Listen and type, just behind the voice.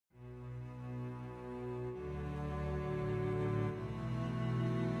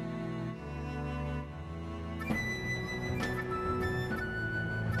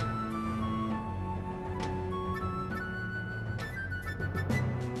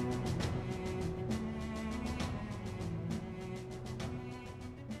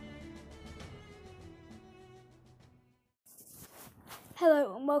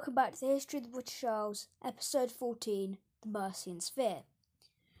Hello and welcome back to the History of the British Isles, episode 14, The Mercian Sphere.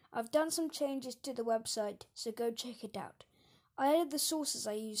 I've done some changes to the website, so go check it out. I added the sources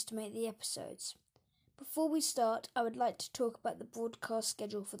I used to make the episodes. Before we start, I would like to talk about the broadcast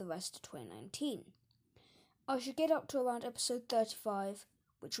schedule for the rest of 2019. I should get up to around episode 35,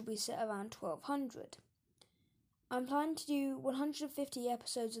 which will be set around 1200. I'm planning to do 150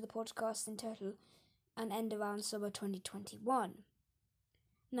 episodes of the podcast in total and end around summer 2021.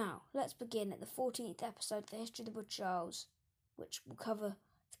 Now, let's begin at the 14th episode of the History of the British Isles, which will cover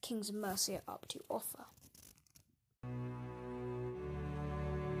the Kings of Mercia up to Offa.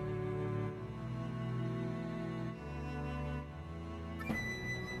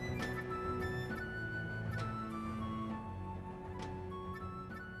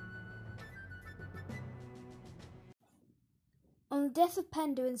 On the death of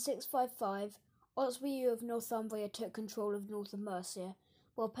Penda in 655, Oswiu of Northumbria took control of northern Mercia,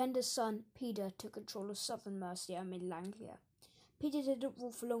 while Penda's son, Peter, took control of southern Mercia and Middle Anglia. Peter did not rule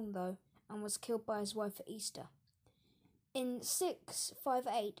for long, though, and was killed by his wife at Easter. In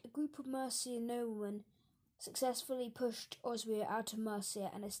 658, a group of Mercian noblemen successfully pushed Oswiu out of Mercia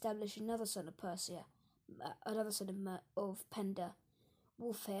and established another son of Penda,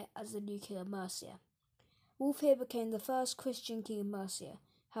 Wulfhere, as the new king of Mercia. Wulfhere became the first Christian king of Mercia,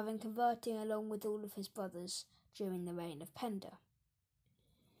 having converted along with all of his brothers during the reign of Penda.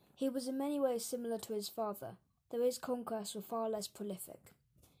 He was in many ways similar to his father, though his conquests were far less prolific.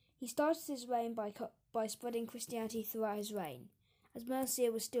 He started his reign by spreading Christianity throughout his reign, as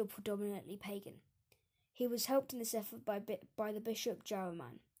Mercia was still predominantly pagan. He was helped in this effort by the bishop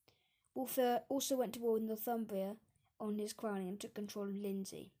Jaruman. Wulfhere also went to war with Northumbria on his crowning and took control of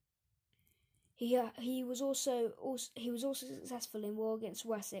Lindsey. He was also successful in war against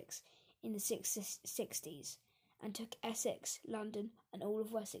Wessex in the 660s, and took Essex, London, and all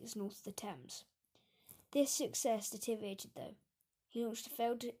of Wessex north of the Thames. This success deteriorated, though. He launched a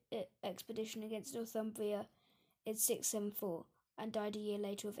failed expedition against Northumbria in 674 and died a year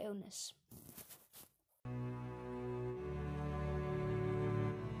later of illness.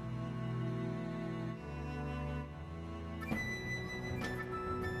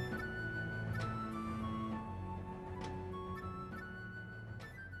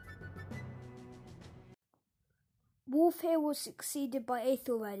 Wulfhere was succeeded by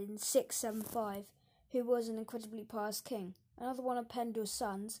Aethelred in 675, who was an incredibly pious king. Another one of Penda's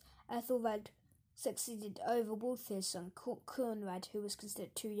sons, Aethelred, succeeded over Wulfhere's son, Coenred, who was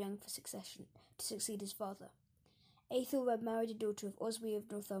considered too young for succession to succeed his father. Aethelred married a daughter of Oswiu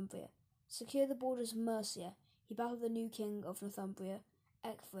of Northumbria. To secure the borders of Mercia, he battled the new king of Northumbria,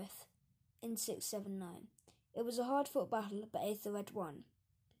 Ecgfrith, in 679. It was a hard-fought battle, but Aethelred won.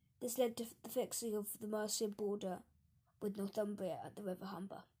 This led to the fixing of the Mercian border with Northumbria at the River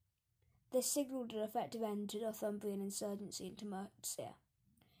Humber. This signalled an effective end to Northumbrian insurgency into Mercia.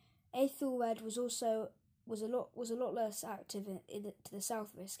 Aethelred was a lot less active to the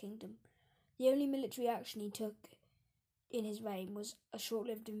south of his kingdom. The only military action he took in his reign was a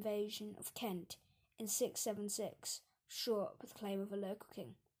short-lived invasion of Kent in 676, short with the claim of a local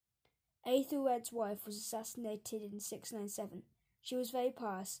king. Aethelred's wife was assassinated in 697. She was very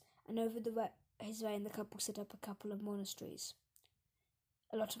pious, and over his reign the couple set up a lot of monasteries.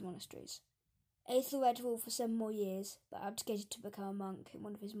 Aethelred ruled for 7 more years, but abdicated to become a monk in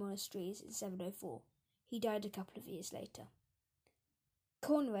one of his monasteries in 704. He died a couple of years later.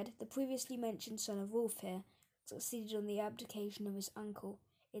 Coenred, the previously mentioned son of Wulfhere, succeeded on the abdication of his uncle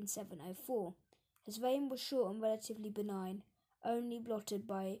in 704. His reign was short and relatively benign, only blotted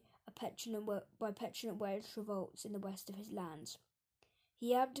by petulant Welsh revolts in the west of his lands.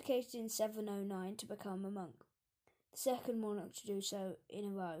 He abdicated in 709 to become a monk, the second monarch to do so in a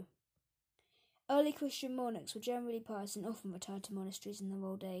row. Early Christian monarchs were generally pious and often retired to monasteries in their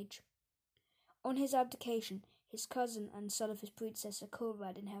old age. On his abdication, his cousin and son of his predecessor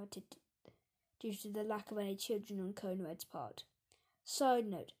Coenred inherited due to the lack of any children on Coenred's part. Side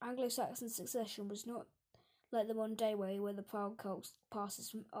note, Anglo-Saxon succession was not like the modern day way where the proud cult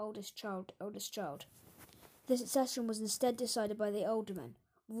passes from oldest child to eldest child. The succession was instead decided by the aldermen,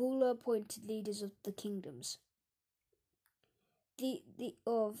 ruler-appointed leaders of the kingdoms.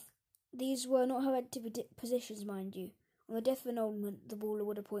 These were not hereditary positions, mind you. On the death of an alderman, the ruler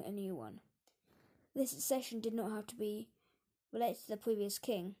would appoint a new one. This succession did not have to be related to the previous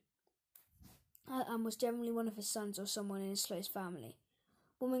king, and was generally one of his sons or someone in his close family.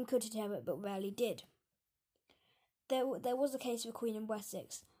 Women could inherit, but rarely did. There was a case of a queen in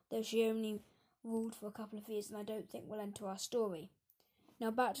Wessex, though she only ruled for a couple of years, and I don't think will enter our story.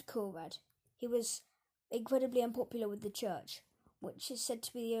 Now back to Coenred. He was incredibly unpopular with the church. which is said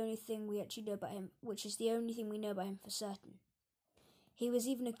to be the only thing we actually know about him, which is the only thing we know about him for certain. He was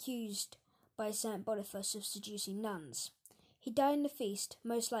even accused by Saint Boniface of seducing nuns. He died in the feast,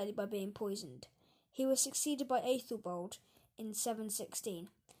 most likely by being poisoned. He was succeeded by Aethelbald in 716.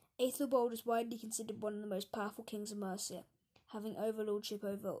 Aethelbald is widely considered one of the most powerful kings of Mercia, having overlordship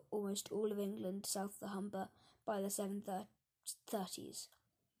over almost all of England south of the Humber by the 730s,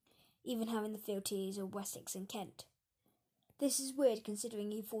 even having the fealties of Wessex and Kent. This is weird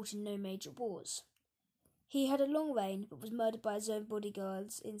considering he fought in no major wars. He had a long reign, but was murdered by his own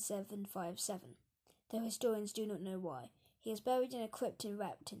bodyguards in 757, though historians do not know why. He is buried in a crypt in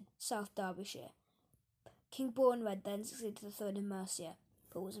Repton, South Derbyshire. King Bornred then succeeded to the throne in Mercia,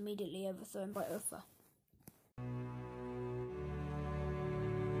 but was immediately overthrown by Uffa.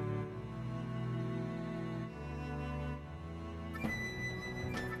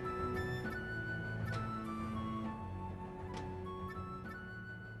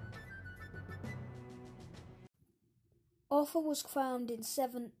 Offa was crowned in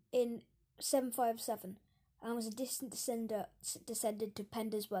 757 and was a distant descendant to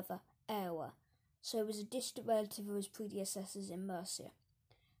Penda's brother, Eowa, so he was a distant relative of his predecessors in Mercia.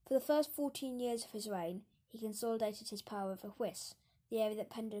 For the first 14 years of his reign, he consolidated his power over Hwys, the area that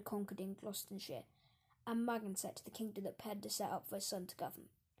Penda conquered in Gloucestershire, and Maganset, the kingdom that Penda set up for his son to govern.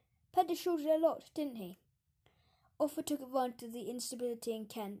 Penda sure did a lot, didn't he? Offa took advantage of the instability in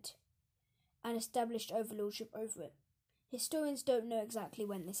Kent and established overlordship over it. Historians don't know exactly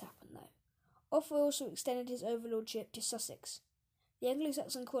when this happened, though. Offa also extended his overlordship to Sussex. The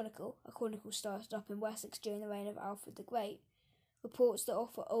Anglo-Saxon Chronicle, a chronicle started up in Wessex during the reign of Alfred the Great, reports that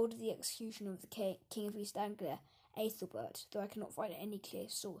Offa ordered the execution of the King of East Anglia, Aethelbert, though I cannot find any clear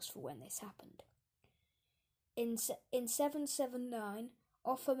source for when this happened. In 779,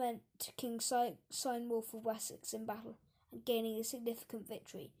 Offa met King Cynwulf of Wessex in battle, and gaining a significant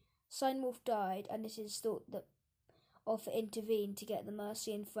victory. Cynwulf died, and it is thought that Offa intervened to get the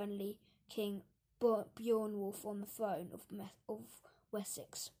Mercian friendly King Bjornwulf on the throne of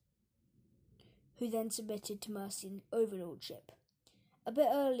Wessex, who then submitted to Mercian overlordship. A bit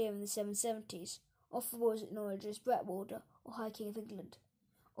earlier in the 770s, Offa was acknowledged as Bretwalda, or High King of England.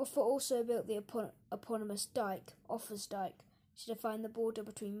 Offa also built the eponymous dike, Offa's Dyke, to define the border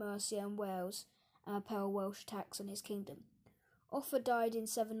between Mercia and Wales and repel Welsh attacks on his kingdom. Offa died in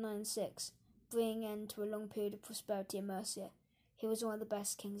 796, bringing an end to a long period of prosperity in Mercia. He was one of the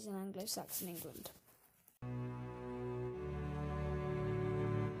best kings in Anglo-Saxon England.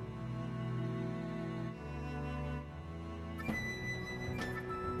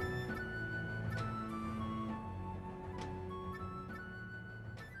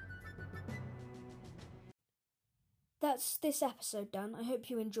 That's this episode done. I hope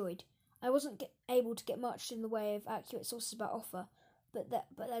you enjoyed. I wasn't able to get much in the way of accurate sources about Offa, but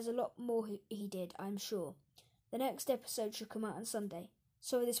there's a lot more he did, I'm sure. The next episode should come out on Sunday.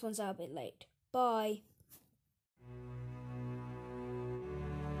 Sorry this one's out a bit late. Bye.